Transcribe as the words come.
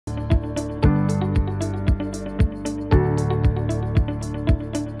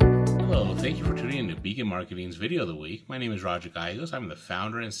Marketing's Video of the Week. My name is Roger Gallegos. I'm the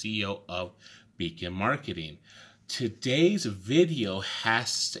founder and CEO of Beacon Marketing. Today's video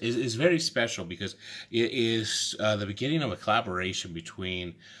is very special because it is the beginning of a collaboration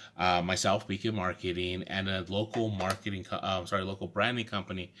between myself, Beacon Marketing, and a local local branding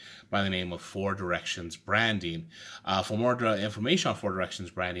company by the name of Four Directions Branding. For more information on Four Directions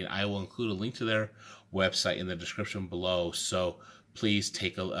Branding, I will include a link to their website in the description below. So please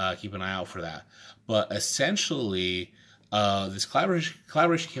keep an eye out for that. But essentially, this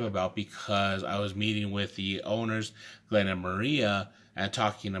collaboration came about because I was meeting with the owners, Glenn and Maria, and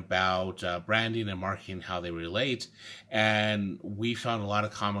talking about branding and marketing, how they relate. And we found a lot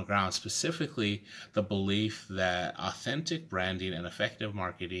of common ground, specifically the belief that authentic branding and effective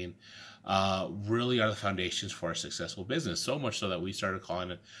marketing really are the foundations for a successful business. So much so that we started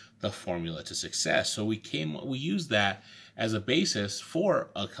calling it the formula to success. So we used that as a basis for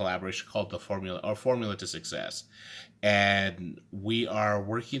a collaboration called the Formula to Success. And we are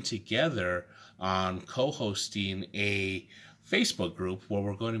working together on co-hosting a Facebook group where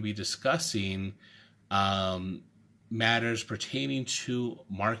we're going to be discussing matters pertaining to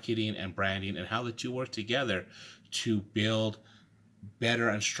marketing and branding and how the two work together to build better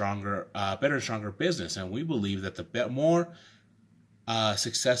and stronger business. And we believe that the more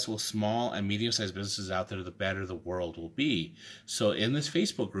successful small and medium-sized businesses out there, the better the world will be. So in this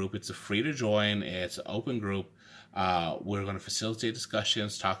Facebook group, it's free to join. It's an open group. We're going to facilitate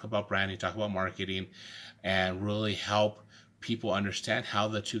discussions, talk about branding, talk about marketing, and really help people understand how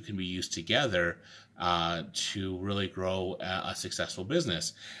the two can be used together to really grow a successful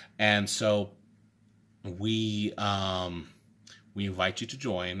business. And so we invite you to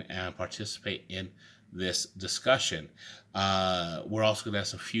join and participate in this discussion. We're also going to have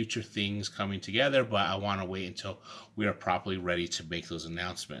some future things coming together, but I want to wait until we are properly ready to make those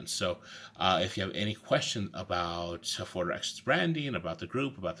announcements. So if you have any questions about Four Directions Branding, about the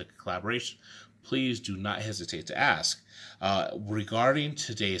group, about the collaboration, please do not hesitate to ask. Regarding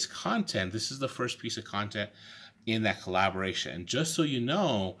today's content, this is the first piece of content in that collaboration. And just so you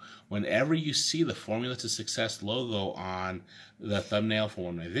know, whenever you see the Formula to Success logo on the thumbnail for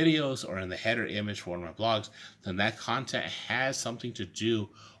one of my videos or in the header image for one of my blogs, then that content has something to do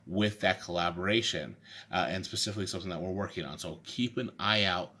with that collaboration and specifically something that we're working on. So keep an eye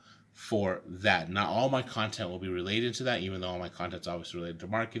out for that. Not all my content will be related to that, even though all my content's obviously related to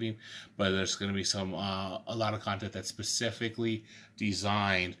marketing, but there's going to be a lot of content that's specifically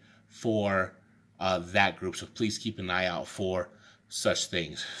designed for that group. So please keep an eye out for such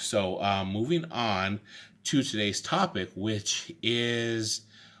things. So moving on to today's topic, which is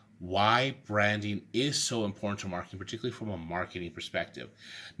why branding is so important to marketing, particularly from a marketing perspective.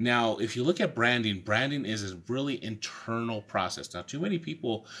 Now, if you look at branding is a really internal process. Now, too many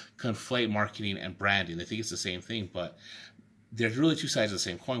people conflate marketing and branding. They think it's the same thing, but there's really two sides of the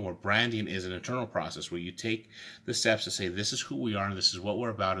same coin, where branding is an internal process where you take the steps to say, this is who we are, and this is what we're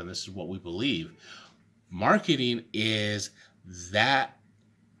about, and this is what we believe. Marketing is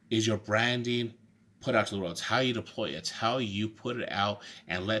your branding put out to the world. It's how you deploy it. It's how you put it out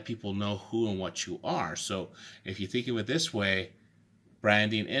and let people know who and what you are. So if you think of it this way,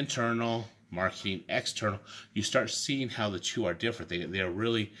 branding internal, marketing external, you start seeing how the two are different. They're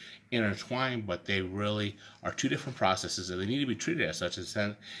really intertwined, but they really are two different processes, and they need to be treated as such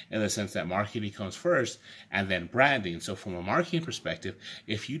in the sense that marketing comes first and then branding. So from a marketing perspective,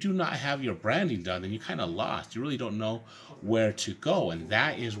 if you do not have your branding done, then you're kind of lost. You really don't know where to go, and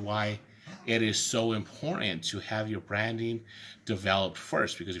that is why it is so important to have your branding developed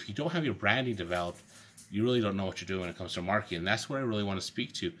first, because if you don't have your branding developed, you really don't know what you're doing when it comes to marketing. And that's what I really want to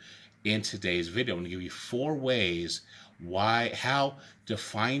speak to in today's video. I'm going to give you 4 ways how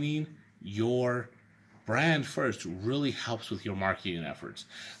defining your brand first really helps with your marketing efforts.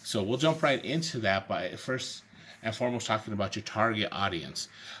 So we'll jump right into that by first and foremost talking about your target audience.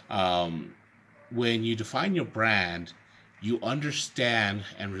 When you define your brand, you understand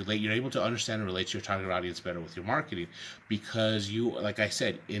and relate. You're able to understand and relate to your target audience better with your marketing, because like I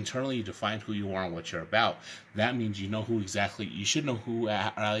said, internally you define who you are and what you're about. That means you know you should know who, or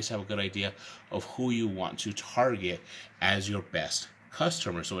at least have a good idea of who you want to target as your best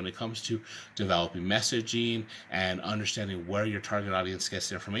customer. So when it comes to developing messaging and understanding where your target audience gets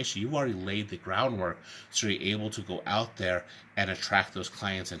the information, you've already laid the groundwork so you're able to go out there and attract those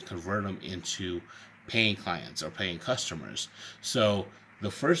clients and convert them into paying clients or paying customers. So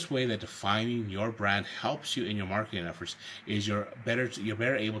the first way that defining your brand helps you in your marketing efforts is you're better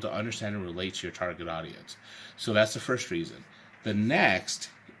able to understand and relate to your target audience. So that's the first reason. The next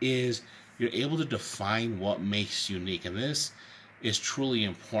is you're able to define what makes you unique. And this is truly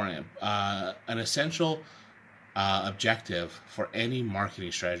important. An essential objective for any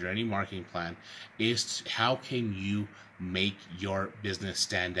marketing strategy or any marketing plan is how can you make your business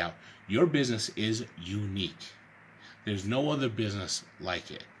stand out. Your business is unique. There's no other business like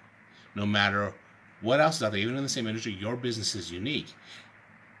it. No matter what else is out there, even in the same industry, your business is unique.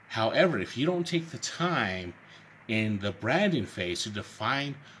 However, if you don't take the time in the branding phase to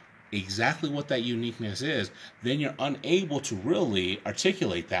define exactly what that uniqueness is, then you're unable to really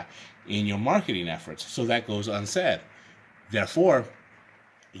articulate that in your marketing efforts. So that goes unsaid. Therefore,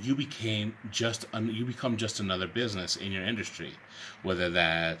 you become just another business in your industry, whether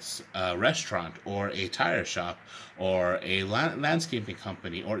that's a restaurant or a tire shop or a landscaping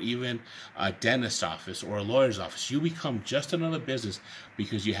company or even a dentist office or a lawyer's office. You become just another business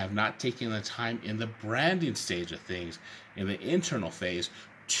because you have not taken the time in the branding stage of things, in the internal phase,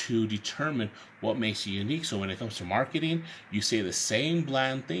 to determine what makes you unique. So when it comes to marketing, you say the same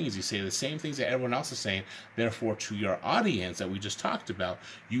bland things, you say the same things that everyone else is saying. Therefore, to your audience that we just talked about,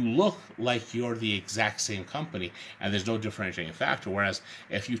 you look like you're the exact same company and there's no differentiating factor. Whereas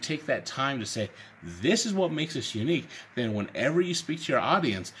if you take that time to say, this is what makes us unique, then whenever you speak to your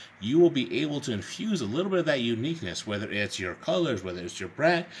audience, you will be able to infuse a little bit of that uniqueness, whether it's your colors, whether it's your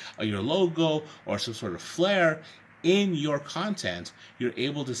brand, or your logo, or some sort of flair in your content. You're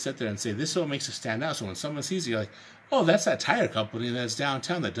able to sit there and say, this is what makes it stand out. So when someone sees you, you're like, oh, that's that tire company that's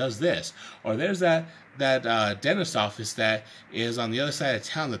downtown that does this. Or there's that dentist office that is on the other side of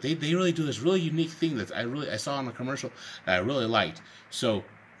town that they really do this really unique thing that I saw on a commercial that I really liked. So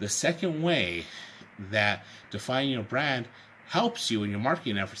the second way that defining your brand helps you in your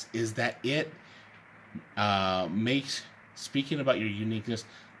marketing efforts is that it makes speaking about your uniqueness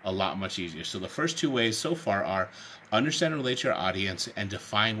a lot much easier. So the first two ways so far are understand and relate to your audience and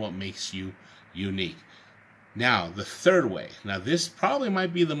define what makes you unique. Now, the third way. Now, this probably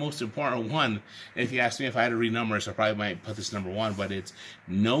might be the most important one. If you ask me if I had to read numbers, I probably might put this number one, but it's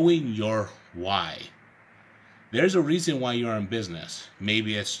knowing your why. There's a reason why you're in business.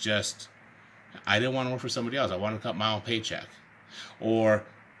 Maybe it's just, I didn't want to work for somebody else. I wanted to cut my own paycheck. Or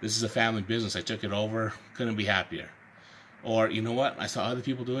this is a family business. I took it over, couldn't be happier. Or, you know what, I saw other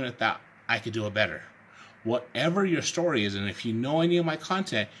people doing it, that I could do it better. Whatever your story is, and if you know any of my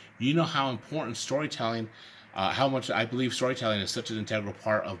content, you know how important storytelling, how much I believe storytelling is such an integral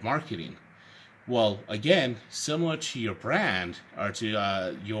part of marketing. Well, again, similar to your brand or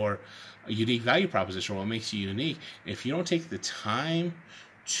to your unique value proposition, what makes you unique, if you don't take the time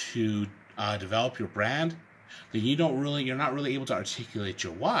to develop your brand, then you're not really able to articulate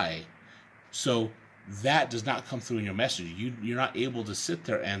your why. So that does not come through in your message. You're not able to sit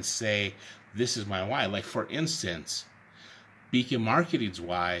there and say, this is my why. Like, for instance, Beacon Marketing's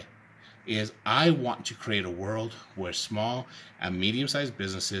why is I want to create a world where small and medium-sized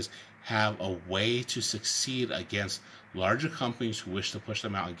businesses have a way to succeed against larger companies who wish to push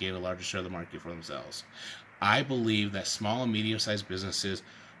them out and gain a larger share of the market for themselves. I believe that small and medium-sized businesses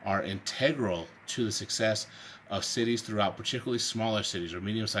are integral to the success of cities throughout, particularly smaller cities or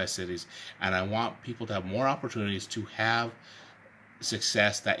medium-sized cities, and I want people to have more opportunities to have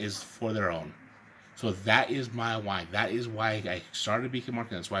success that is for their own. So that is my why. That is why I started Beacon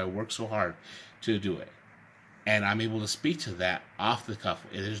Marketing. That's why I work so hard to do it. And I'm able to speak to that off the cuff.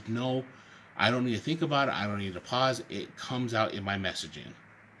 I don't need to think about it. I don't need to pause. It comes out in my messaging.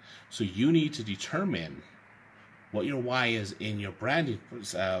 So you need to determine what your why is in your branding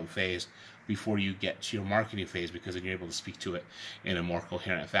phase before you get to your marketing phase, because then you're able to speak to it in a more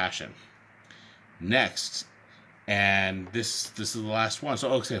coherent fashion. Next, and this is the last one. So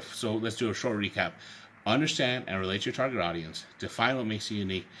let's do a short recap. Understand and relate to your target audience. Define what makes you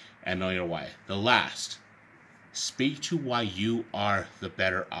unique and know your why. The last, speak to why you are the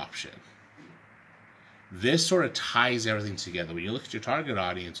better option. This sort of ties everything together. When you look at your target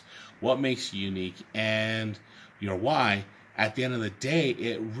audience, what makes you unique, and your why, at the end of the day,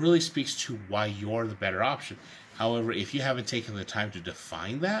 it really speaks to why you're the better option. However, if you haven't taken the time to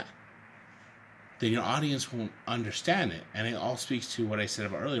define that, then your audience won't understand it. And it all speaks to what I said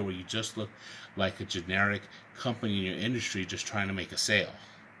about earlier, where you just look like a generic company in your industry just trying to make a sale.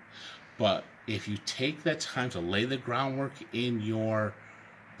 But if you take that time to lay the groundwork in your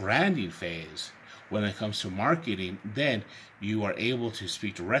branding phase, when it comes to marketing, then you are able to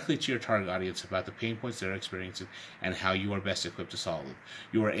speak directly to your target audience about the pain points they're experiencing and how you are best equipped to solve them.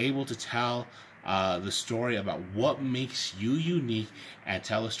 You are able to tell the story about what makes you unique and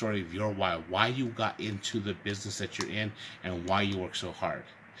tell the story of your why you got into the business that you're in and why you work so hard.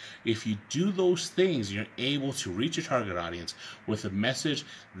 If you do those things, you're able to reach your target audience with a message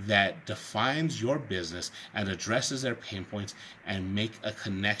that defines your business and addresses their pain points and make a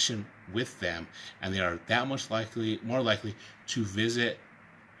connection with them. And they are that much more likely to visit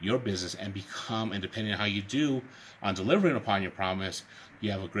your business and become, and depending on how you do on delivering upon your promise,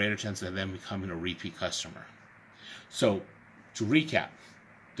 you have a greater chance of them becoming a repeat customer. So to recap,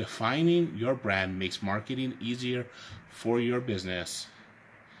 defining your brand makes marketing easier for your business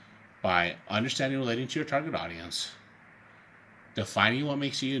by understanding and relating to your target audience, defining what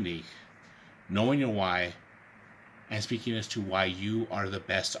makes you unique, knowing your why, and speaking as to why you are the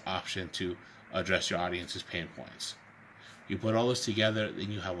best option to address your audience's pain points. You put all this together,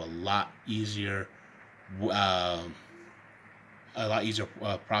 then you have a lot easier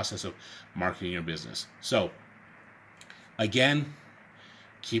process of marketing your business. So again,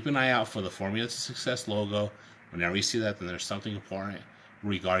 keep an eye out for the Formula to Success logo. Whenever you see that, then there's something important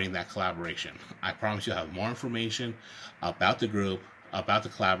regarding that collaboration. I promise you'll have more information about the group, about the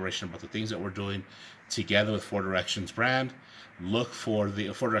collaboration, about the things that we're doing together with 4 Directions brand. Look for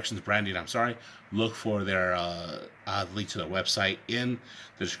the 4 Directions branding. Look for their link to their website in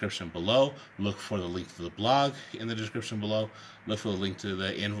the description below. Look for the link to the blog in the description below. Look for the link to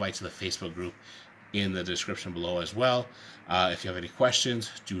the invite to the Facebook group in the description below as well. If you have any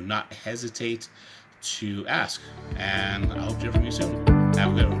questions, do not hesitate to ask. And I hope to hear from you soon.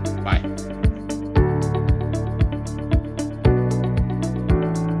 Have a good one. Bye.